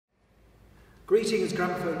Greetings,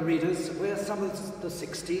 Gramophone readers. We're some of the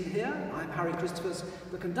 16 here. I'm Harry Christophers,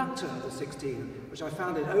 the conductor of the 16, which I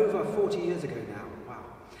founded over 40 years ago now.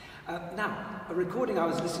 Wow. Now, a recording I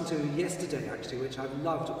was listening to yesterday, actually, which I've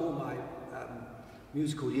loved all my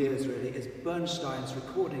musical years, really, is Bernstein's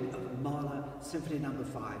recording of Mahler Symphony No.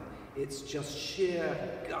 5. It's just sheer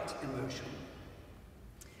gut emotion.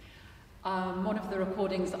 One of the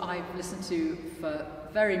recordings I've listened to for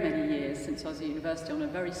very many years, since I was at university, on a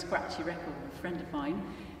very scratchy record with a friend of mine,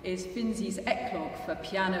 is Finzi's Eclogue for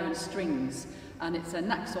piano and strings, and it's a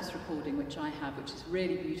Naxos recording which I have, which is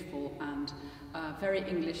really beautiful and very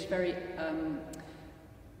English, very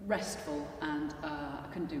restful, and I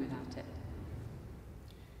couldn't do without it.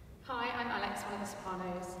 Hi, I'm Alex, one of the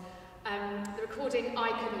sopranos. The recording I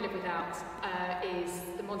couldn't live without is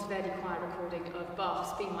the Monteverdi Choir recording of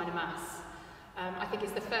Bach's B minor Mass. I think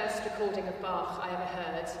it's the first recording of Bach I ever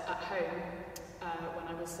heard at home when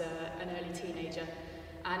I was an early teenager,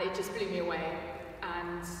 and it just blew me away,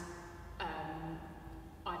 and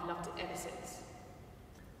I've loved it ever since.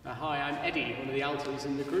 Hi, I'm Eddie, one of the altos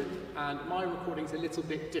in the group, and my recording's a little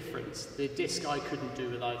bit different. The disc I couldn't do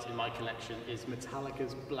without in my collection is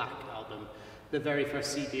Metallica's Black album. The very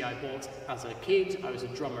first CD I bought as a kid. I was a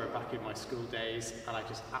drummer back in my school days, and I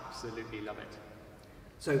just absolutely love it.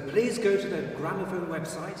 So please go to the Gramophone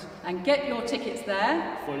website And get your tickets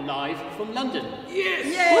there. For Live from London. Yes!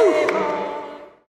 Yay!